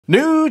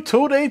New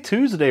Tool Day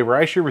Tuesday, where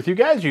I share with you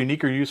guys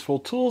unique or useful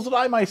tools that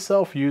I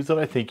myself use that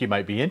I think you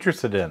might be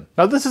interested in.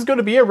 Now this is going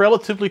to be a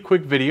relatively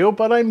quick video,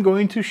 but I'm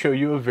going to show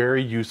you a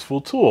very useful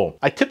tool.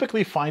 I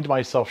typically find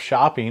myself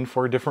shopping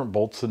for different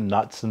bolts and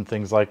nuts and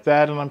things like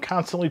that, and I'm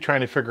constantly trying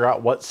to figure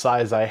out what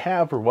size I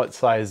have or what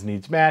size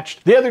needs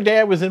matched. The other day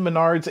I was in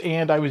Menards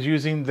and I was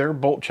using their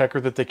bolt checker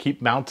that they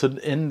keep mounted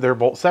in their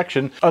bolt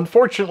section.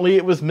 Unfortunately,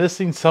 it was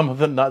missing some of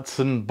the nuts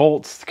and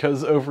bolts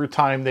because over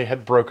time they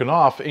had broken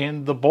off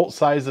and the bolt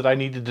size that I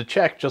needed to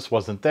check just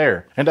wasn't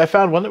there. And I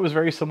found one that was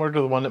very similar to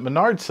the one that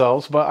Menards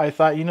sells, but I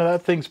thought, you know,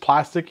 that thing's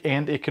plastic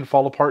and it can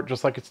fall apart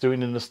just like it's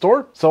doing in the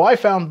store. So I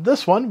found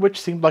this one, which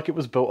seemed like it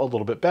was built a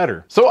little bit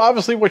better. So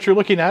obviously what you're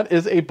looking at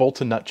is a bolt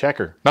and nut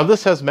checker. Now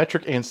this has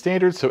metric and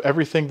standard, so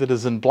everything that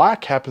is in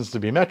black happens to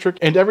be metric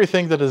and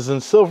everything that is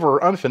in silver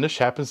or unfinished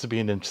happens to be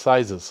in inch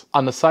sizes.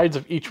 On the sides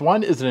of each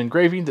one is an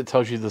engraving that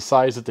tells you the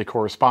size that they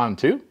correspond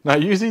to. Now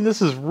using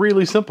this is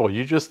really simple.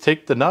 You just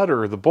take the nut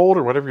or the bolt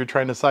or whatever you're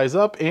trying to size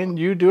up and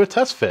you do a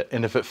test fit.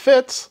 And if it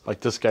fits,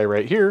 like this guy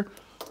right here,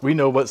 we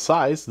know what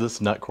size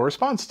this nut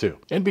corresponds to.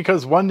 And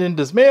because one end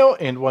is male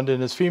and one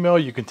end is female,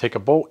 you can take a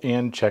bolt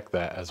and check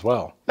that as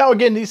well. Now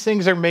again, these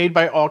things are made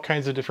by all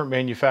kinds of different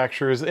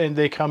manufacturers and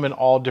they come in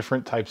all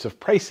different types of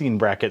pricing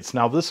brackets.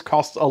 Now this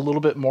costs a little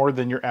bit more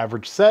than your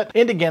average set.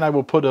 And again, I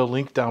will put a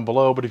link down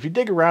below, but if you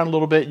dig around a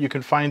little bit, you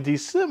can find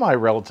these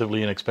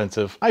semi-relatively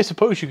inexpensive. I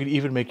suppose you could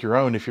even make your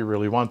own if you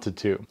really wanted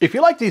to. If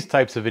you like these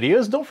types of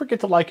videos, don't forget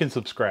to like and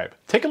subscribe.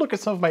 Take a look at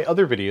some of my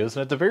other videos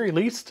and at the very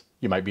least,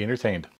 you might be entertained.